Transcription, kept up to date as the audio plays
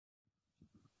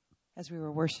As we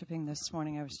were worshiping this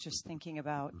morning, I was just thinking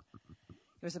about,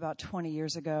 it was about 20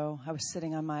 years ago. I was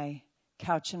sitting on my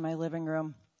couch in my living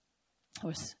room. I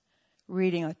was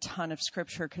reading a ton of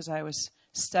scripture because I was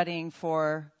studying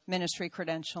for ministry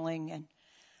credentialing, and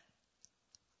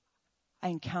I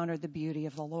encountered the beauty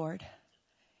of the Lord.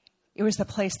 It was the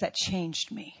place that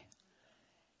changed me.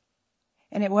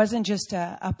 And it wasn't just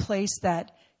a place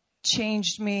that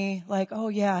changed me like, oh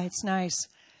yeah, it's nice.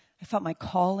 I felt my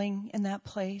calling in that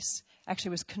place.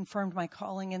 Actually, was confirmed my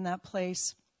calling in that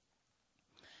place.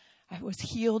 I was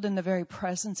healed in the very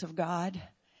presence of God.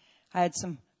 I had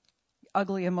some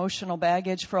ugly emotional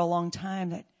baggage for a long time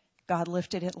that God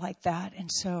lifted it like that.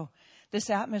 And so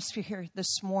this atmosphere here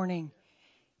this morning,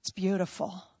 it's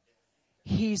beautiful.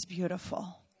 He's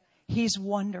beautiful. He's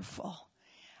wonderful.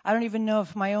 I don't even know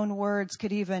if my own words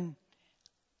could even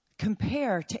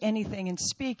compare to anything and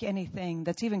speak anything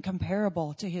that's even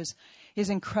comparable to his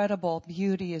incredible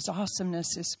beauty, his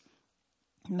awesomeness, his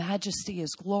majesty,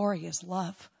 his glory, his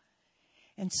love.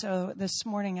 And so this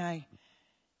morning I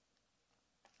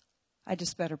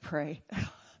just better pray.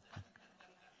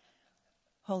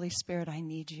 Holy Spirit, I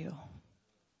need you.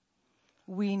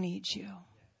 We need you.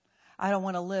 I don't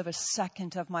want to live a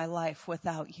second of my life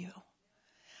without you.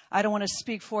 I don't want to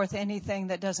speak forth anything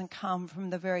that doesn't come from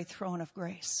the very throne of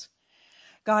grace.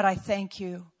 God, I thank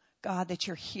you, God, that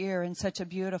you're here in such a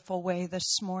beautiful way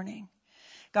this morning.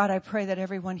 God, I pray that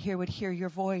everyone here would hear your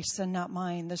voice and not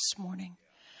mine this morning.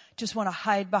 Just want to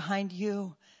hide behind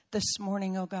you this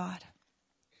morning, oh God.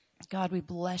 God, we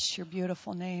bless your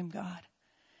beautiful name, God.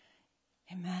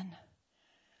 Amen.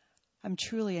 I'm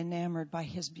truly enamored by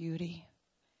his beauty.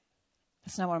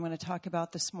 That's not what I'm going to talk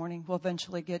about this morning. We'll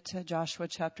eventually get to Joshua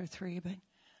chapter 3, but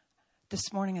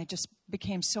this morning I just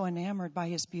became so enamored by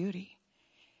his beauty,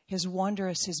 his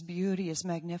wondrous, his beauty, his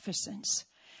magnificence.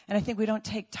 And I think we don't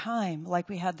take time like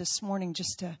we had this morning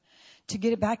just to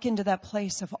get it back into that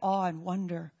place of awe and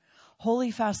wonder, holy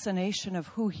fascination of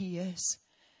who he is.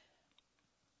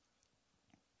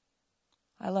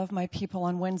 I love my people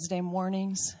on Wednesday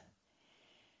mornings.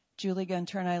 Julie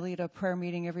Gunter and I lead a prayer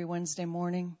meeting every Wednesday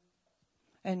morning.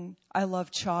 And I love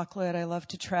chocolate. I love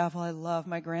to travel. I love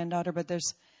my granddaughter. But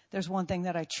there's one thing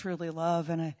that I truly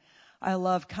love. And I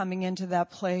love coming into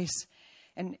that place.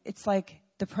 And it's like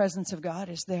the presence of God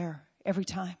is there every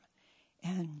time.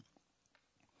 And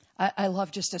I love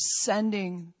just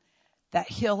ascending that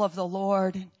hill of the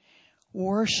Lord and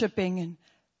worshiping and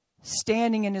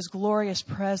standing in his glorious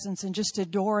presence and just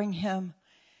adoring him.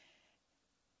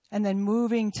 And then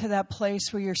moving to that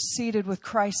place where you're seated with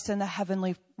Christ in the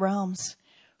heavenly realms,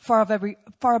 far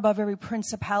above every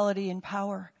principality and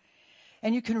power.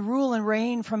 And you can rule and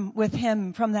reign with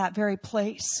him from that very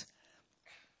place.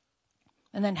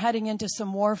 And then heading into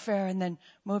some warfare and then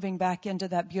moving back into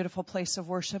that beautiful place of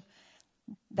worship.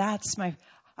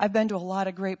 I've been to a lot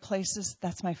of great places.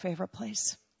 That's my favorite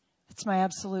place. It's my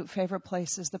absolute favorite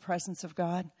place is the presence of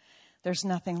God. There's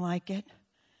nothing like it.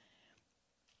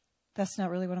 That's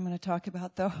not really what I'm going to talk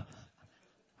about, though.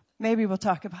 Maybe we'll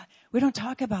talk about it. We don't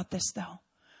talk about this, though.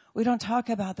 We don't talk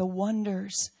about the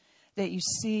wonders that you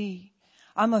see.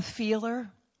 I'm a feeler.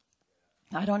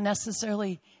 I don't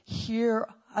necessarily hear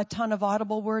a ton of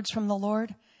audible words from the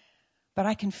Lord, but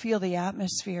I can feel the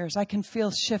atmospheres. I can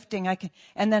feel shifting.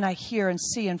 And then I hear and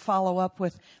see and follow up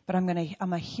with, but I'm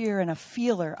a hear and a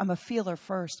feeler. I'm a feeler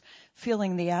first,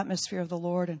 feeling the atmosphere of the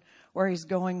Lord and where he's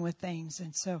going with things.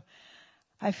 And so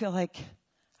I feel like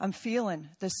I'm feeling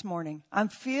this morning. I'm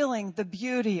feeling the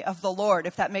beauty of the Lord,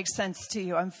 if that makes sense to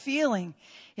you. I'm feeling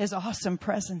his awesome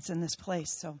presence in this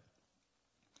place. So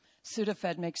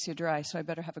Sudafed makes you dry, so I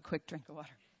better have a quick drink of water.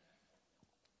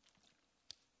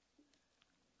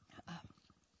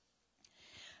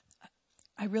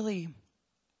 I really,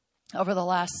 over the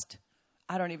last,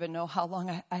 I don't even know how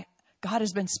long, God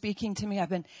has been speaking to me.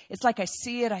 It's like I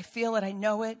see it, I feel it, I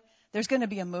know it. There's going to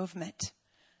be a movement.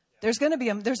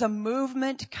 There's a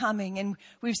movement coming, and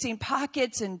we've seen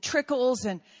pockets and trickles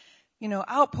and,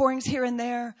 outpourings here and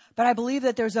there. But I believe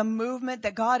that there's a movement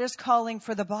that God is calling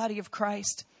for the body of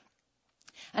Christ.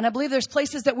 And I believe there's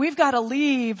places that we've got to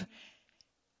leave.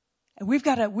 And we've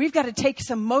got to take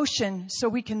some motion so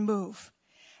we can move.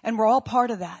 And we're all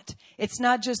part of that. It's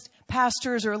not just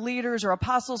pastors or leaders or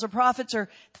apostles or prophets or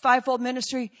the fivefold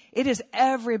ministry. It is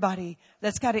everybody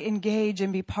that's got to engage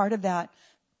and be part of that.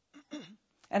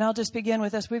 And I'll just begin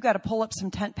with this. We've got to pull up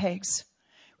some tent pegs.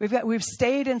 We've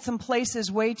stayed in some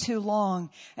places way too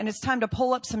long, and it's time to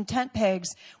pull up some tent pegs.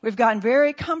 We've gotten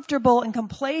very comfortable and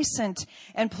complacent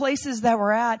in places that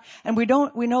we're at, and we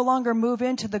no longer move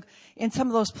in some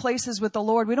of those places with the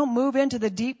Lord. We don't move into the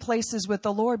deep places with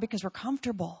the Lord because we're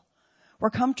comfortable. We're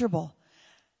comfortable.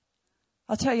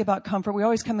 I'll tell you about comfort. We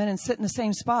always come in and sit in the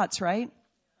same spots, right?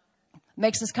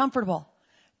 Makes us comfortable.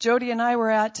 Jody and I were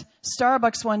at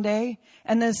Starbucks one day,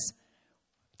 and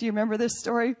do you remember this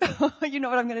story? You know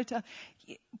what I'm going to tell?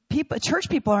 Church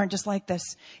people aren't just like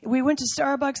this. We went to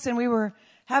Starbucks and we were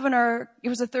it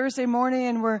was a Thursday morning,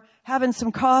 and we're having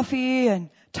some coffee and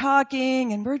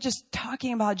talking, and we're just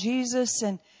talking about Jesus,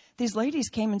 and these ladies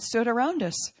came and stood around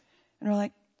us. And we're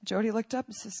like, Jody looked up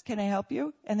and says, "Can I help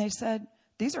you?" And they said,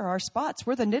 "These are our spots.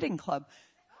 We're the knitting club."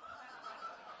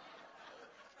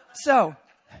 So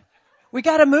we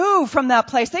got to move from that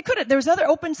place. There's other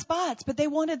open spots, but they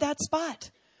wanted that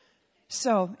spot.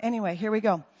 So anyway, here we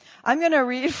go. I'm going to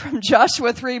read from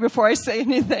Joshua 3 before I say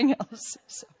anything else.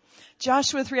 So,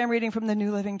 Joshua 3, I'm reading from the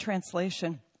New Living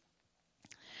Translation.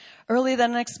 Early the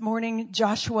next morning,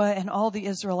 Joshua and all the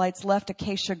Israelites left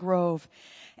Acacia Grove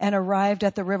and arrived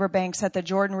at the riverbanks at the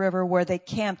Jordan River, where they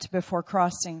camped before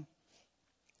crossing.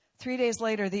 3 days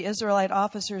later, the Israelite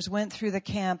officers went through the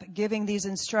camp, giving these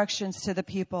instructions to the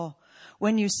people.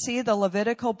 When you see the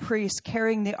Levitical priests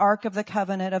carrying the Ark of the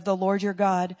Covenant of the Lord your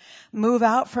God, move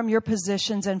out from your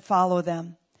positions and follow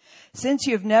them. Since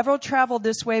you've never traveled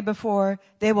this way before,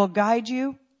 they will guide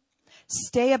you.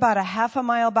 Stay about a half a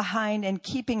mile behind and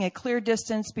keeping a clear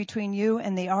distance between you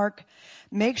and the ark.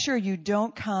 Make sure you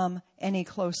don't come any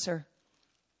closer.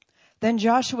 Then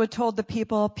Joshua told the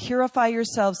people, "Purify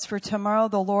yourselves, for tomorrow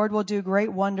the Lord will do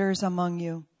great wonders among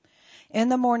you." In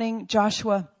the morning,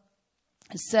 Joshua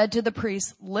said to the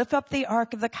priests, "Lift up the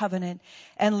Ark of the Covenant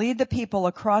and lead the people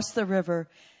across the river."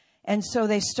 And so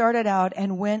they started out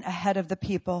and went ahead of the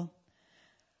people.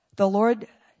 The Lord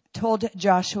told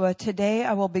Joshua, "Today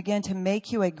I will begin to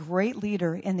make you a great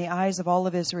leader in the eyes of all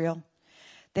of Israel.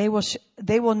 They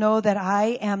will know that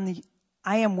I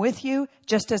am with you,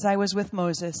 just as I was with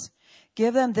Moses.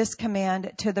 Give them this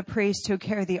command to the priests who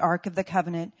carry the Ark of the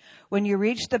Covenant. When you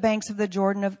reach the banks of the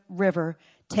Jordan River,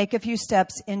 take a few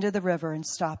steps into the river and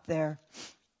stop there."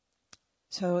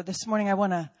 So this morning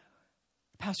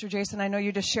Pastor Jason, I know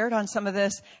you just shared on some of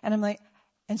this, and I'm like,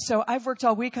 and so I've worked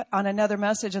all week on another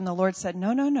message, and the Lord said,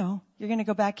 no, you're going to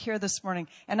go back here this morning.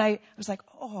 And I was like,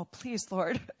 oh, please,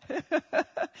 Lord.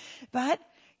 But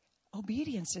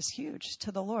obedience is huge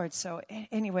to the Lord. So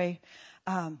anyway,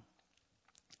 I'm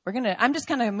just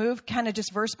going to move kind of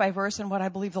just verse by verse in what I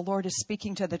believe the Lord is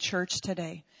speaking to the church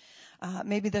today.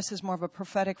 Maybe this is more of a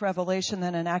prophetic revelation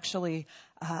than an actually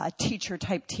teacher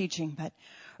type teaching. But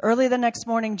early the next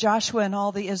morning, Joshua and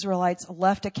all the Israelites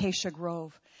left Acacia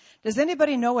Grove. Does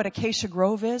anybody know what Acacia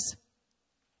Grove is?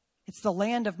 It's the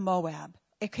land of Moab.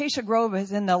 Acacia Grove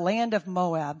is in the land of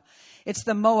Moab. It's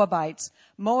the Moabites.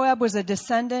 Moab was a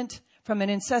descendant from an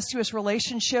incestuous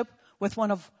relationship with one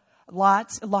of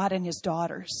Lot and his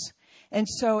daughters. And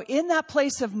so in that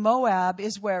place of Moab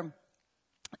is where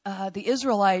the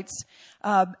Israelites,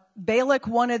 Balak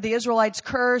wanted the Israelites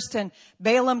cursed, and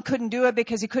Balaam couldn't do it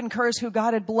because he couldn't curse who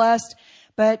God had blessed.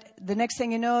 But the next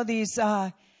thing you know, these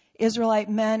Israelite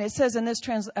men, it says in this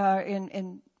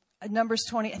in Numbers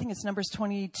 20, I think it's Numbers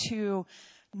 22,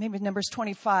 maybe Numbers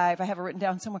 25, I have it written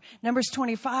down somewhere. Numbers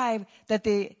 25, that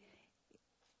the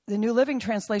New Living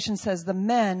Translation says the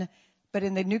men, but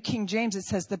in the New King James it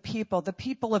says the people. The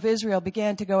people of Israel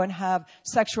began to go and have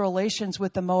sexual relations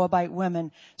with the Moabite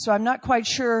women. So I'm not quite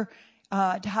sure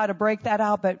how to break that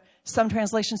out, but some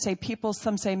translations say people,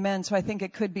 some say men. So I think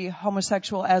it could be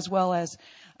homosexual as well as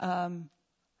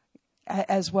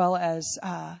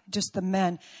just the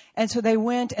men. And so they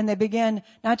went and they began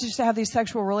not just to have these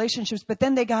sexual relationships, but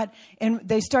then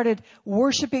they started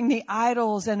worshiping the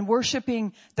idols and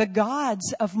worshiping the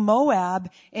gods of Moab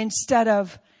instead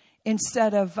of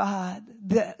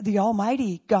the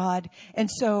Almighty God.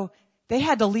 And so they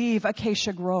had to leave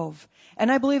Acacia Grove. And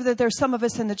I believe that there's some of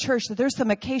us in the church, that there's some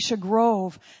Acacia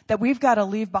Grove that we've got to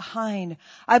leave behind.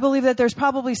 I believe that there's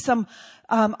probably some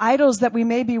idols that we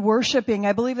may be worshiping.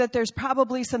 I believe that there's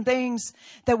probably some things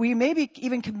that we may be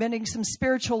even committing some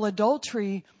spiritual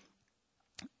adultery,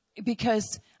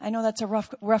 because I know that's a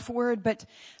rough word, but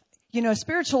you know,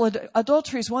 spiritual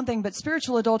adultery is one thing, but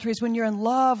spiritual adultery is when you're in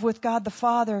love with God the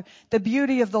Father, the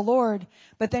beauty of the Lord,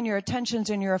 but then your attentions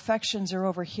and your affections are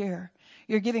over here.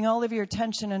 You're giving all of your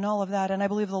attention and all of that. And I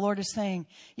believe the Lord is saying,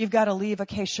 you've got to leave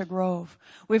Acacia Grove.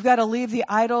 We've got to leave the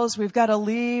idols. We've got to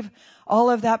leave all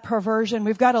of that perversion.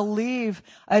 We've got to leave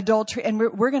adultery, and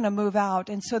we're going to move out.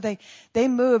 And so they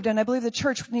moved. And I believe the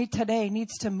church today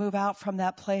needs to move out from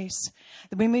that place.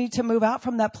 We need to move out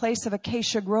from that place of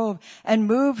Acacia Grove and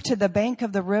move to the bank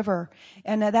of the river.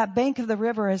 And at that bank of the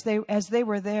river, as they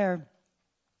were there,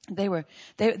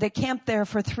 they camped there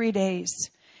for 3 days.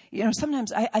 You know,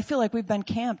 sometimes I feel like we've been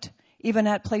camped even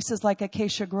at places like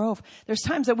Acacia Grove. There's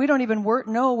times that we don't even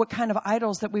know what kind of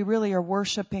idols that we really are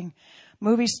worshiping.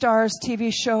 Movie stars,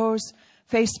 TV shows,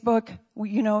 Facebook,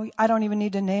 I don't even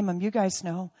need to name them. You guys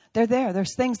know. They're there.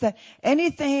 There's things that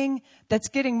anything that's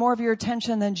getting more of your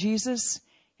attention than Jesus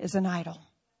is an idol.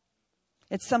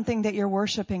 It's something that you're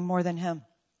worshiping more than him.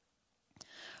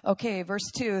 Okay,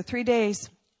 verse 2, 3 days.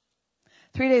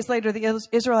 3 days later, the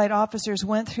Israelite officers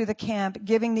went through the camp,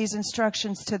 giving these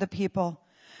instructions to the people.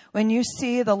 When you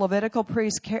see the Levitical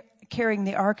priest carrying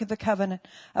the Ark of the Covenant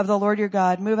of the Lord your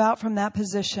God, move out from that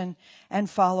position and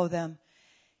follow them.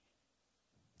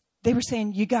 They were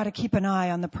saying, you got to keep an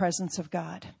eye on the presence of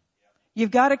God.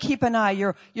 You've got to keep an eye.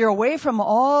 You're away from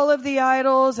all of the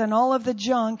idols and all of the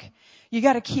junk. You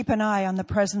got to keep an eye on the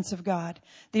presence of God.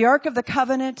 The Ark of the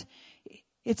Covenant,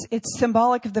 it's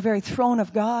symbolic of the very throne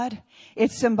of God.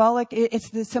 It's symbolic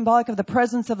of the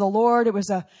presence of the Lord. It was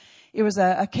a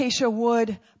acacia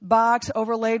wood box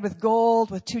overlaid with gold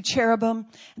with 2 cherubim.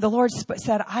 The Lord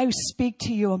said, I speak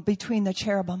to you between the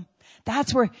cherubim.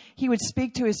 That's where he would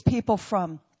speak to his people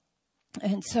from.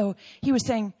 And so he was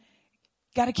saying,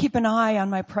 got to keep an eye on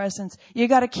my presence. You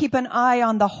got to keep an eye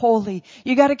on the holy.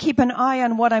 You got to keep an eye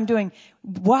on what I'm doing.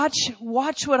 Watch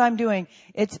what I'm doing.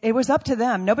 It was up to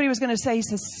them. Nobody was going to say, he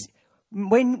says,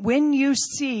 when you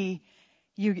see,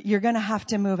 you're going to have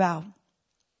to move out.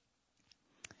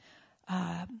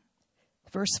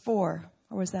 Verse 4,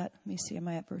 or was that, let me see, am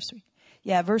I at verse 3?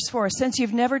 Yeah, verse 4. Since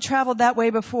you've never traveled that way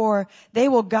before, they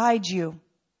will guide you.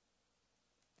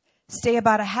 Stay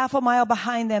about a half a mile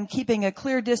behind them, keeping a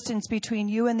clear distance between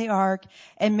you and the ark,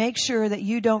 and make sure that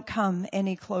you don't come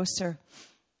any closer.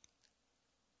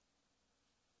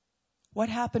 What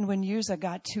happened when Uzzah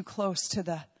got too close to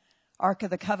the Ark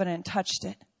of the Covenant and touched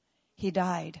it? He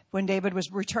died. When David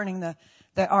was returning the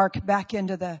ark back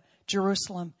into the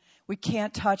Jerusalem, we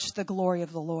can't touch the glory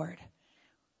of the Lord.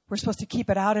 We're supposed to keep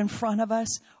it out in front of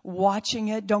us, watching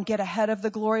it. Don't get ahead of the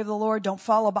glory of the Lord. Don't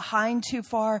follow behind too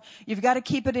far. You've got to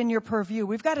keep it in your purview.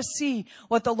 We've got to see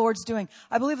what the Lord's doing.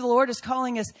 I believe the Lord is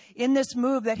calling us in this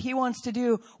move that he wants to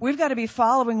do. We've got to be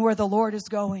following where the Lord is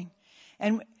going.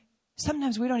 And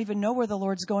sometimes we don't even know where the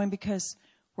Lord's going because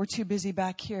we're too busy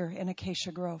back here in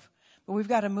Acacia Grove. But we've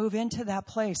got to move into that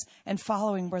place and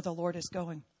following where the Lord is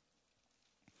going.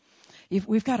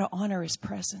 We've got to honor his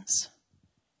presence.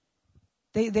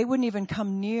 They wouldn't even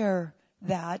come near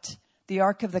that, the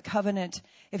Ark of the Covenant.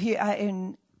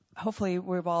 And hopefully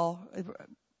we've all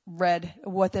read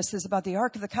what this is about. The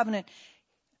Ark of the Covenant,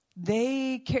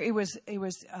 it was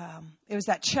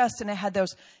that chest, and it had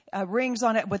those rings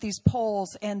on it with these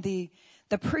poles, and the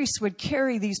priests would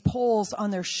carry these poles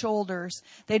on their shoulders.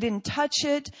 They didn't touch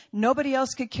it. Nobody else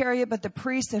could carry it but the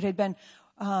priest that had been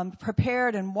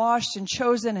prepared and washed and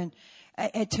chosen and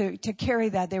to carry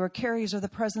that. They were carriers of the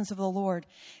presence of the Lord.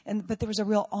 But there was a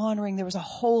real honoring. There was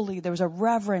a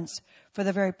reverence for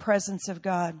the very presence of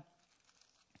God.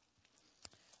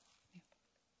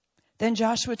 Then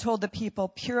Joshua told the people,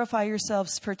 purify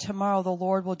yourselves, for tomorrow the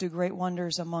Lord will do great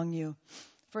wonders among you.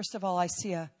 First of all, I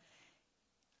see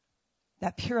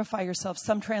that purify yourself.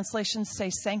 Some translations say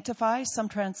sanctify. Some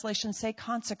translations say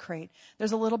consecrate.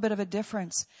 There's a little bit of a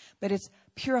difference, but it's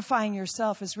purifying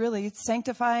yourself is really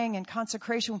sanctifying and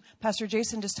consecration. Pastor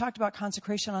Jason just talked about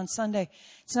consecration on Sunday.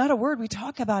 It's not a word we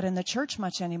talk about in the church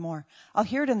much anymore. I'll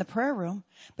hear it in the prayer room,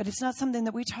 but it's not something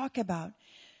that we talk about.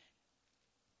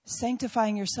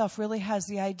 Sanctifying yourself really has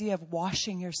the idea of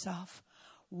washing yourself.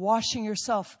 Washing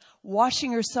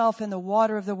yourself in the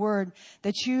water of the word,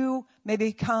 that you may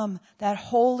become that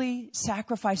holy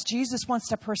sacrifice. Jesus wants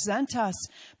to present us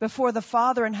before the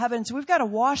Father in heaven. So we've got to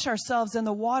wash ourselves in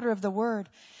the water of the word.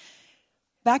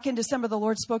 Back in December, the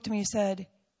Lord spoke to me. He said,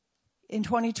 in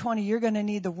 2020, you're going to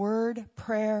need the word,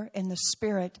 prayer, and the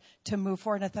Spirit to move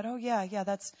forward. And I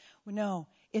thought,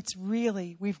 it's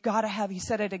really, we've got to have, he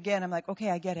said it again. I'm like, okay,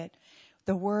 I get it.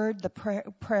 The word, the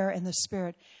prayer, and the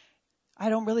Spirit. I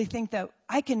don't really think that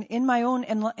I can, in my own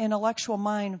intellectual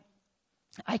mind,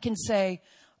 I can say,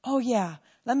 oh yeah,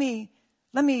 let me,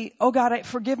 oh God,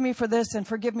 forgive me for this and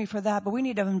forgive me for that. But we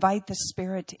need to invite the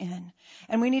Spirit in,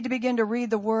 and we need to begin to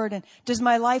read the word. And does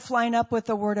my life line up with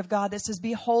the word of God that says,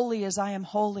 be holy as I am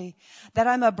holy, that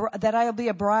I'll be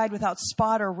a bride without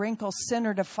spot or wrinkle, sin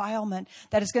or defilement,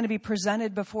 that is going to be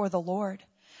presented before the Lord.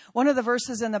 One of the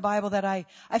verses in the Bible that I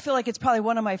feel like it's probably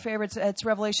one of my favorites. It's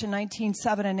Revelation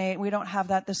 19:7-8. We don't have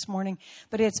that this morning,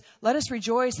 but it's, let us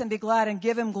rejoice and be glad and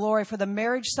give him glory, for the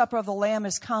marriage supper of the Lamb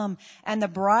is come, and the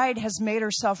bride has made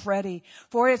herself ready.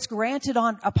 For it's granted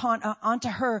unto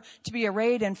her to be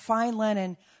arrayed in fine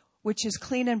linen, which is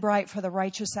clean and bright, for the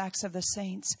righteous acts of the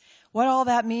saints. What all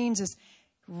that means is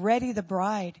ready the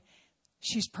bride.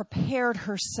 She's prepared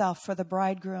herself for the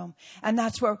bridegroom. And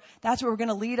that's where we're going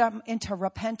to lead them into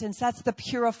repentance. That's the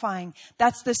purifying.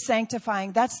 That's the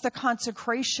sanctifying. That's the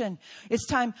consecration. It's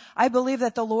time. I believe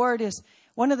that the Lord is,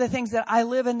 one of the things that I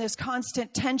live in this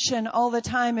constant tension all the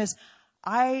time is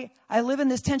I live in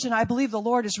this tension. I believe the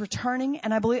Lord is returning,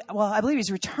 and I believe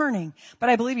he's returning, but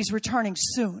I believe he's returning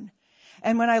soon.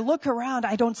 And when I look around,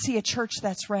 I don't see a church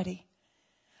that's ready.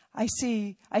 I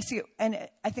see, and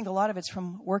I think a lot of it's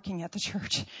from working at the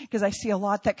church, because I see a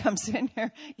lot that comes in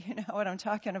here. You know what I'm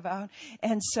talking about.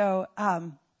 And so,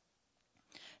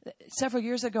 several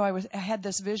years ago, I had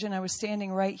this vision. I was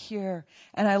standing right here,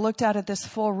 and I looked out at this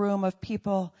full room of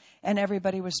people, and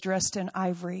everybody was dressed in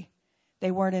ivory. They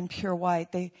weren't in pure white.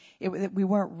 We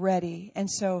weren't ready. And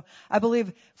so I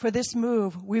believe for this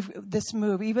move,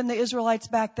 even the Israelites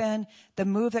back then, the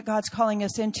move that God's calling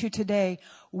us into today,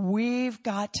 we've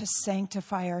got to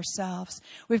sanctify ourselves.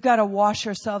 We've got to wash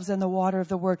ourselves in the water of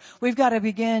the Word. We've got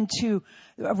to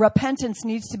repentance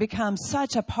needs to become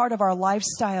such a part of our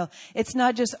lifestyle. It's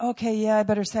not just, okay, yeah, I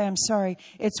better say I'm sorry.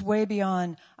 It's way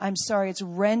beyond, I'm sorry. It's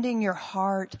rending your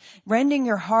heart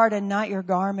and not your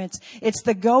garments. It's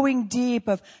the going deep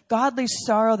of godly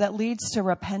sorrow that leads to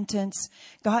repentance.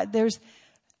 Sometimes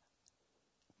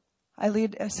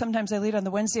I lead on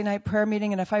the Wednesday night prayer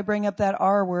meeting, and if I bring up that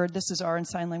R word, this is R in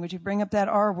sign language, you bring up that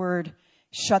R word,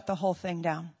 shut the whole thing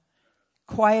down.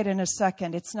 Quiet in a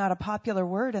second. It's not a popular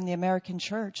word in the American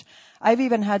church. I've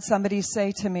even had somebody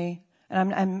say to me,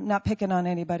 and I'm not picking on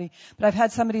anybody, but I've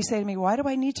had somebody say to me, why do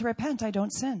I need to repent? I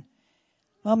don't sin.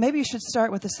 Well, maybe you should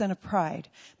start with the sin of pride.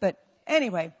 But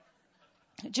anyway,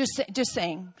 just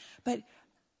saying. But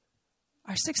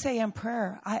our 6 a.m.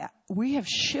 prayer, we have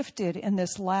shifted in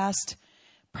this last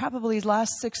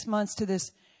 6 months to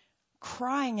this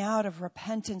crying out of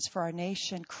repentance for our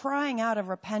nation, crying out of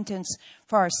repentance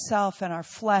for ourself and our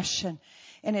flesh. And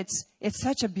it's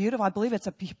such a beautiful, I believe it's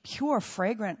a pure,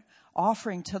 fragrant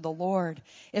offering to the Lord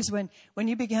is when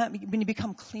you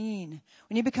become clean.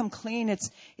 When you become clean,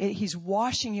 he's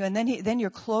washing you, and then you're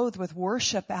clothed with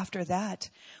worship after that.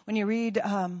 When you read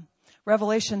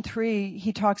Revelation 3,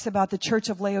 he talks about the church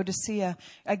of Laodicea.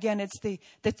 Again, it's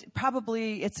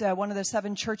one of the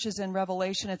 7 churches in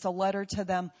Revelation. It's a letter to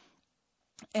them.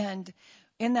 And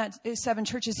in that 7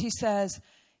 churches, he says,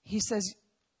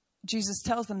 Jesus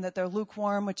tells them that they're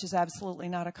lukewarm, which is absolutely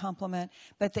not a compliment,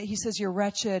 but that he says, you're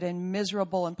wretched and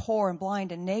miserable and poor and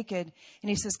blind and naked. And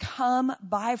he says, come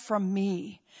buy from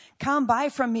me. Come buy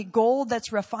from me gold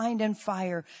that's refined in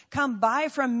fire. Come buy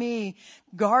from me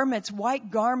garments,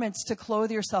 white garments to clothe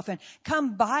yourself in.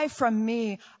 Come buy from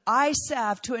me eye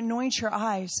salve to anoint your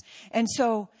eyes. And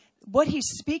so what he's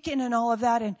speaking in all of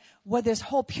that, and what this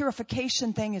whole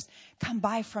purification thing is, come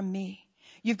buy from me.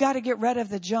 You've got to get rid of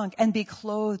the junk and be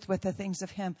clothed with the things of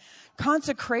him.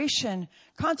 Sanctification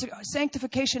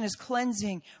is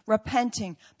cleansing,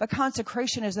 repenting, but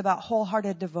consecration is about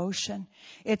wholehearted devotion.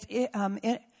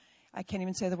 I can't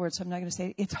even say the word, so I'm not going to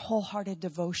say it. It's wholehearted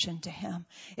devotion to him.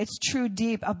 It's true,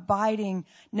 deep, abiding,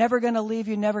 never going to leave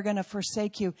you, never going to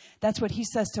forsake you. That's what he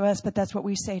says to us, but that's what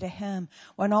we say to him.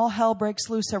 When all hell breaks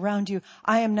loose around you,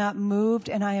 I am not moved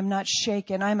and I am not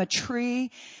shaken. I'm a tree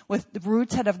with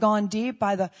roots that have gone deep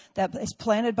that is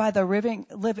planted by the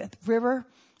river,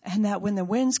 and that when the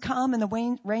winds come and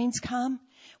the rains come,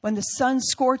 when the sun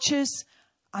scorches,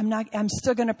 I'm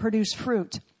still going to produce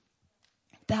fruit.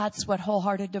 That's what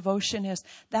wholehearted devotion is.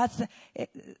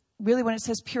 Really when it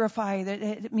says purify,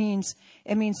 it means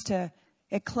to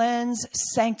cleanse,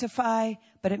 sanctify,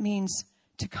 but it means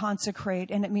to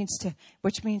consecrate, and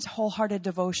which means wholehearted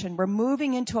devotion. We're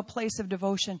moving into a place of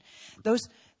devotion. Those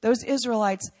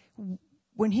Israelites,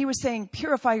 when he was saying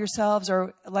purify yourselves,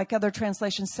 or like other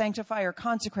translations, sanctify or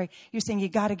consecrate, he was saying you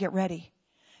got to get ready.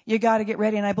 You got to get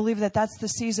ready. And I believe that that's the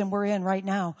season we're in right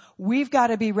now. We've got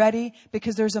to be ready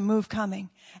because there's a move coming.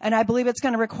 And I believe it's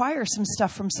going to require some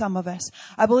stuff from some of us.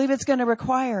 I believe it's going to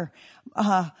require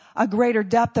a greater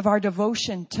depth of our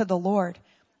devotion to the Lord.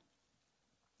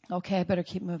 Okay, I better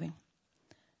keep moving.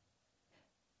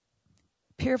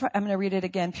 I'm going to read it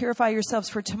again. Purify yourselves,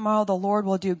 for tomorrow the Lord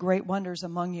will do great wonders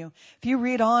among you. If you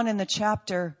read on in the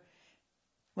chapter,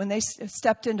 when they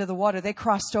stepped into the water, they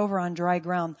crossed over on dry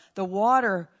ground. The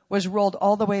water was rolled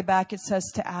all the way back, it says,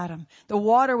 to Adam. The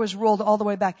water was rolled all the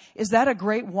way back. Is that a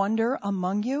great wonder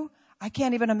among you? I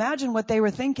can't even imagine what they were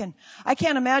thinking. I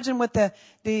can't imagine what the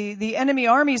enemy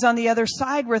armies on the other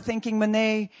side were thinking when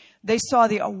they saw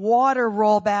the water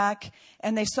roll back,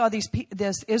 and they saw these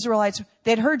Israelites.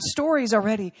 They'd heard stories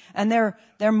already, and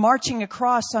they're marching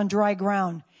across on dry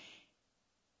ground.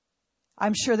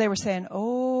 I'm sure they were saying,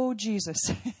 oh,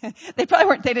 Jesus. They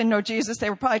didn't know Jesus. They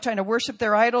were probably trying to worship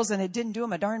their idols, and it didn't do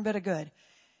them a darn bit of good.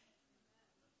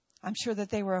 I'm sure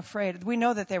that they were afraid. We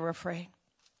know that they were afraid.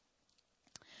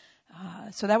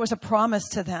 So that was a promise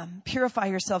to them. Purify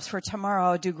yourselves, for tomorrow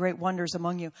I will do great wonders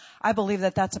among you. I believe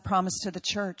that that's a promise to the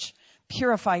church.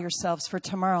 Purify yourselves, for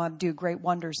tomorrow I will do great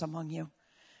wonders among you.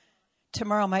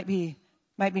 Tomorrow might be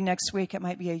next week. It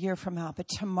might be a year from now. But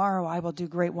tomorrow I will do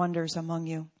great wonders among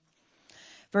you.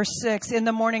 Verse 6, in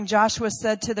the morning Joshua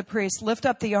said to the priests, lift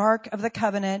up the ark of the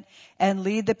covenant and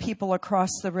lead the people across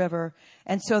the river.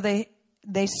 And so they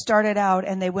started out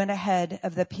and they went ahead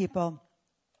of the people.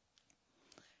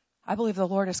 I believe the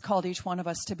Lord has called each one of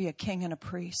us to be a king and a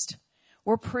priest.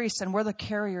 We're priests and we're the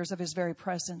carriers of his very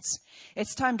presence.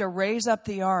 It's time to raise up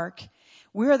the ark.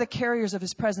 We are the carriers of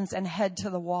his presence and head to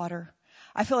the water.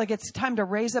 I feel like it's time to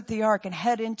raise up the ark and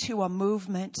head into a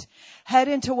movement. Head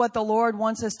into what the Lord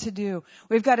wants us to do.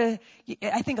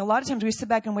 I think a lot of times we sit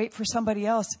back and wait for somebody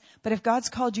else. But if God's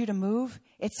called you to move,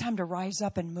 it's time to rise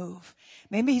up and move.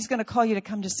 Maybe he's going to call you to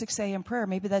come to 6 a.m. prayer.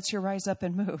 Maybe that's your rise up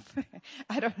and move.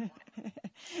 I don't.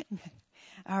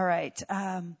 All right.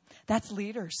 That's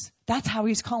leaders. That's how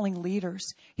he's calling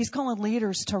leaders. He's calling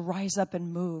leaders to rise up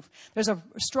and move. There's a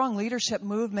strong leadership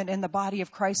movement in the body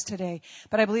of Christ today.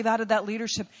 But I believe out of that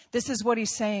leadership, this is what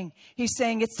he's saying. He's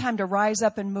saying it's time to rise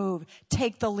up and move.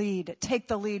 Take the lead. Take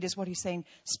the lead is what he's saying.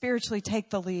 Spiritually take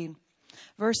the lead.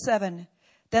 Verse 7.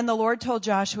 Then the Lord told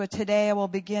Joshua, today I will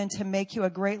begin to make you a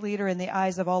great leader in the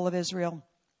eyes of all of Israel.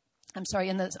 In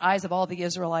the eyes of all the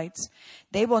Israelites.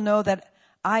 They will know that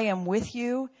I am with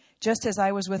you, just as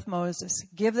I was with Moses.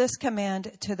 Give this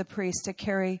command to the priest to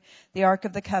carry the Ark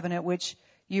of the Covenant,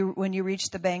 when you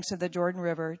reach the banks of the Jordan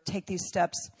River, take these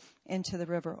steps into the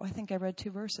river. Oh, I think I read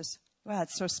 2 verses. Wow,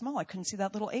 it's so small. I couldn't see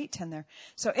that little 8 in there.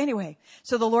 So anyway,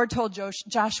 so the Lord told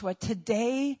Joshua,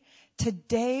 today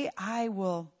I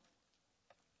will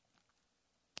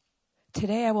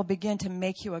begin to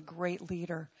make you a great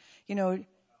leader. You know,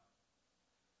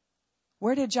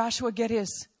 where did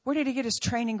he get his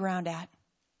training ground at?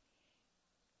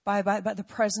 By the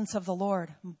presence of the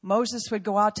Lord. Moses would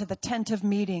go out to the tent of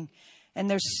meeting, and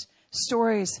there's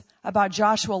stories about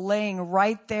Joshua laying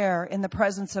right there in the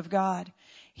presence of God.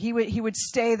 He would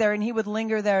stay there and he would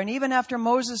linger there. And even after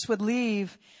Moses would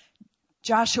leave,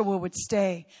 Joshua would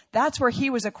stay. That's where he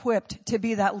was equipped to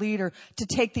be that leader, to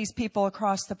take these people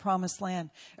across the promised land,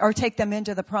 or take them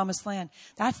into the promised land.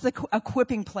 That's the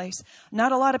equipping place.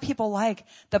 Not a lot of people like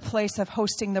the place of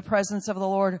hosting the presence of the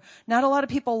Lord. Not a lot of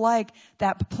people like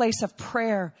that place of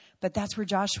prayer, but that's where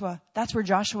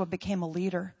Joshua became a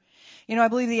leader. You know, I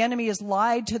believe the enemy has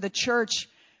lied to the church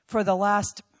for the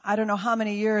last, I don't know how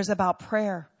many years, about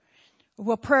prayer.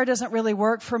 Well, prayer doesn't really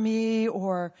work for me,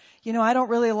 or, you know, I don't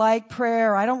really like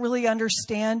prayer. I don't really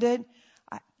understand it.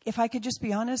 If I could just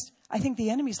be honest, I think the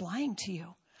enemy's lying to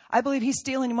you. I believe he's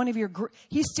stealing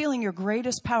your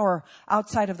greatest power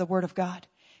outside of the Word of God.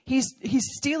 He's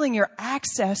stealing your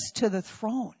access to the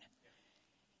throne.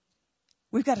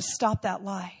 We've got to stop that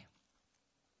lie.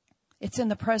 It's in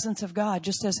the presence of God,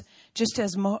 just as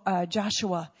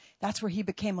Joshua. That's where he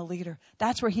became a leader.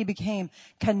 That's where he became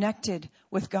connected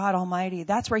with God Almighty.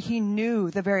 That's where he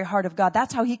knew the very heart of God.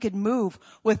 That's how he could move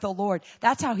with the Lord.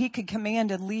 That's how he could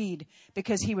command and lead,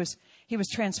 because he was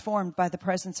transformed by the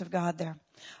presence of God there.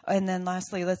 And then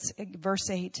lastly, verse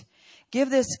 8. Give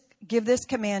this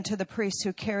command to the priests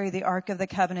who carry the Ark of the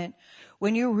Covenant.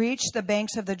 When you reach the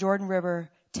banks of the Jordan River,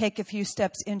 take a few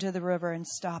steps into the river and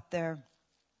stop there.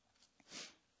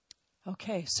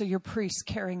 Okay, so you're priests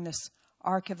carrying this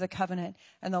Ark of the Covenant,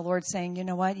 and the Lord saying, you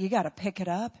know what? You got to pick it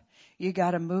up. You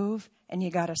got to move, and you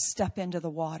got to step into the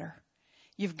water.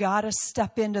 You've got to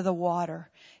step into the water.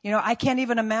 You know, I can't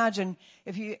even imagine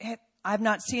I've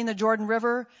not seen the Jordan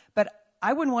River, but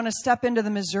I wouldn't want to step into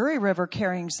the Missouri River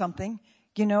carrying something.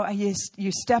 You know,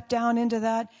 you step down into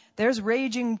that. There's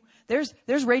raging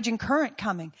current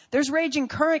coming. There's raging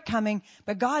current coming,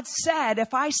 but God said,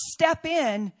 if I step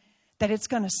in, that it's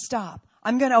going to stop.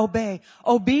 I'm going to obey.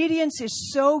 Obedience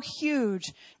is so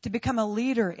huge to become a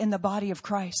leader in the body of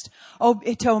Christ.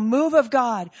 To a move of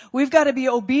God, we've got to be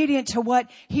obedient to what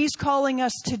he's calling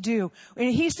us to do.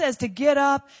 When he says to get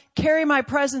up, carry my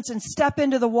presence, and step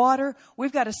into the water,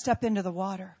 we've got to step into the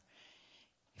water.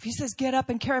 If he says get up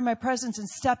and carry my presence and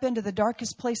step into the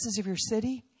darkest places of your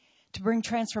city to bring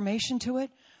transformation to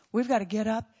it, we've got to get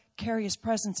up, carry his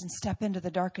presence, and step into the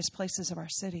darkest places of our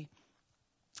city.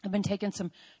 I've been taking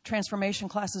some transformation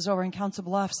classes over in Council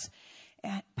Bluffs,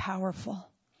 and powerful.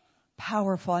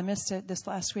 I missed it this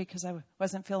last week because I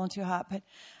wasn't feeling too hot. But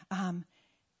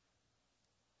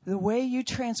the way you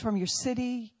transform your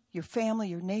city, your family,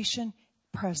 your nation,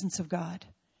 presence of God.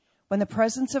 When the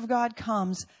presence of God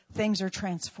comes, things are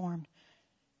transformed.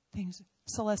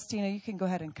 Celestina, you can go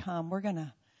ahead and come.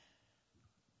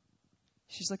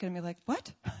 She's looking at me like,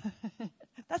 what?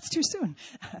 That's too soon.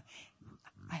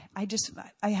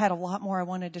 I had a lot more I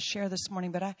wanted to share this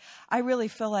morning, but I really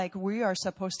feel like we are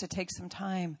supposed to take some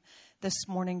time this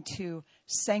morning to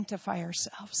sanctify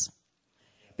ourselves,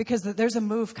 because there's a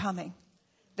move coming.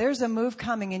 There's a move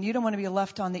coming, and you don't want to be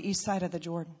left on the east side of the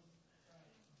Jordan.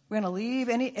 We're going to leave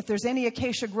if there's any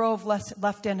acacia grove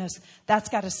left in us, that's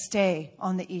got to stay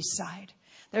on the east side.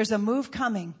 There's a move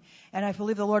coming, and I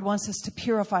believe the Lord wants us to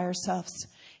purify ourselves.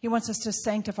 He wants us to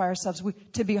sanctify ourselves,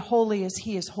 to be holy as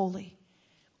He is holy.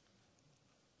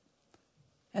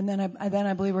 And then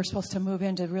I believe we're supposed to move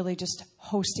into really just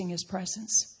hosting His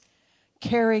presence,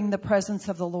 carrying the presence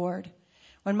of the Lord.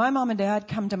 When my mom and dad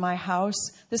come to my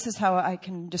house, this is how I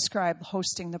can describe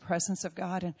hosting the presence of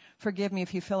God. And forgive me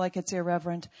if you feel like it's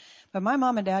irreverent. But my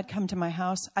mom and dad come to my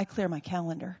house, I clear my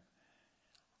calendar.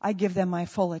 I give them my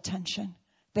full attention.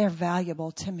 They're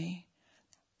valuable to me.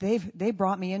 They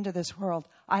brought me into this world.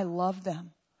 I love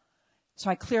them. So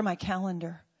I clear my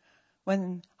calendar.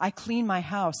 When I clean my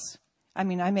house, I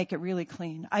make it really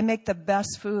clean. I make the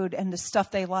best food and the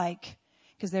stuff they like,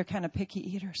 because they're kind of picky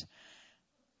eaters.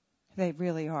 They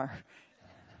really are.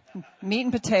 Meat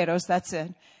and potatoes, that's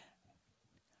it.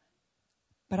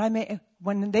 But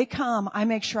when they come, I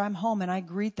make sure I'm home and I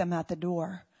greet them at the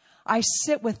door. I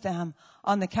sit with them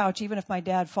on the couch, even if my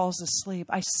dad falls asleep.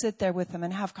 I sit there with them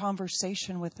and have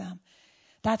conversation with them.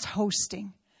 That's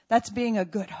hosting. That's being a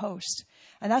good host.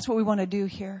 And that's what we want to do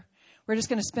here. We're just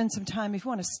going to spend some time. If you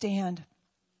want to stand,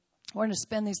 we're going to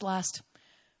spend these last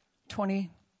 20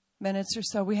 minutes or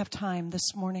so. We have time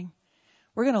this morning.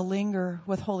 We're going to linger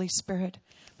with Holy Spirit.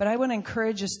 But I want to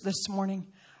encourage us this morning.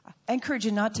 I encourage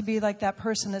you not to be like that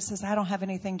person that says, I don't have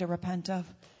anything to repent of.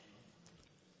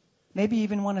 Maybe you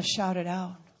even want to shout it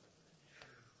out.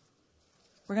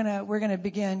 We're going to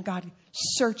begin. God,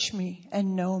 search me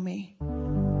and know me.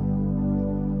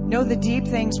 Know the deep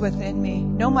things within me.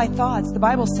 Know my thoughts. The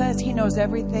Bible says He knows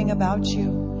everything about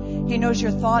you. He knows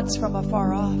your thoughts from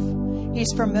afar off.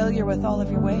 He's familiar with all of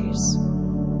your ways.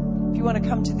 If you want to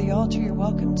come to the altar, you're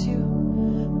welcome to.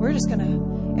 We're just going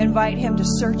to invite Him to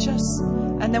search us,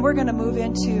 and then we're going to move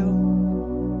into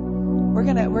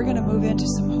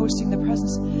some hosting the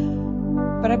presence.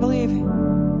 But I believe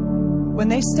when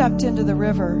they stepped into the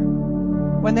river,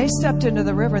 they stepped into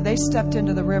the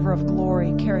river of glory,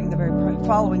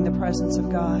 following the presence of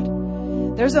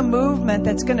God. There's a movement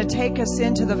that's going to take us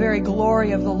into the very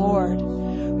glory of the Lord.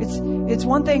 It's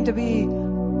one thing to be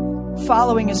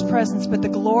following His presence, but the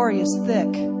glory is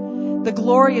thick. The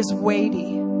glory is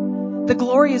weighty. The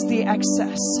glory is the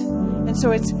excess. And so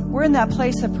we're in that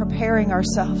place of preparing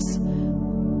ourselves.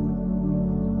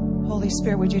 Holy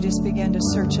Spirit, would you just begin to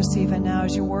search us even now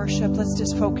as you worship? Let's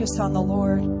just focus on the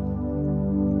Lord.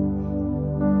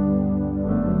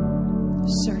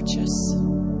 Search us.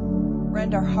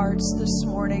 Rend our hearts this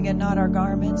morning and not our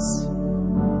garments.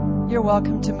 You're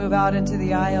welcome to move out into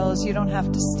the aisles. You don't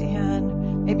have to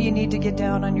stand. Maybe you need to get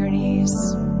down on your knees.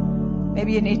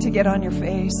 Maybe you need to get on your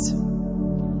face.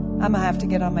 I'm going to have to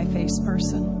get on my face,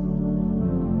 person.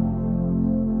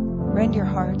 Rend your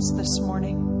hearts this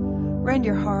morning. Rend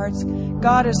your hearts.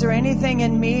 God, is there anything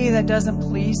in me that doesn't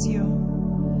please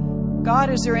you? God,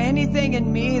 is there anything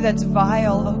in me that's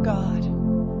vile, oh God?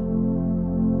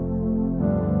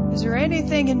 Is there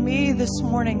anything in me this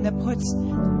morning that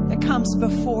comes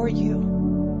before you?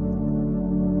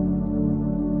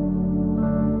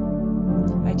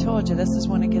 I told you this is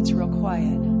when it gets real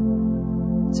quiet.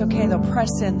 It's okay, though.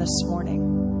 Press in this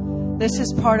morning. This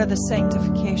is part of the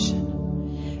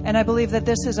sanctification. And I believe that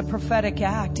this is a prophetic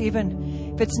act,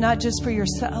 even if it's not just for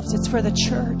yourselves, it's for the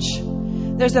church.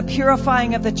 There's a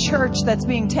purifying of the church that's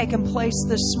being taken place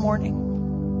this morning.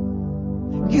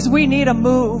 Because we need a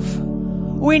move.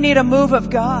 We need a move of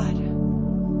God.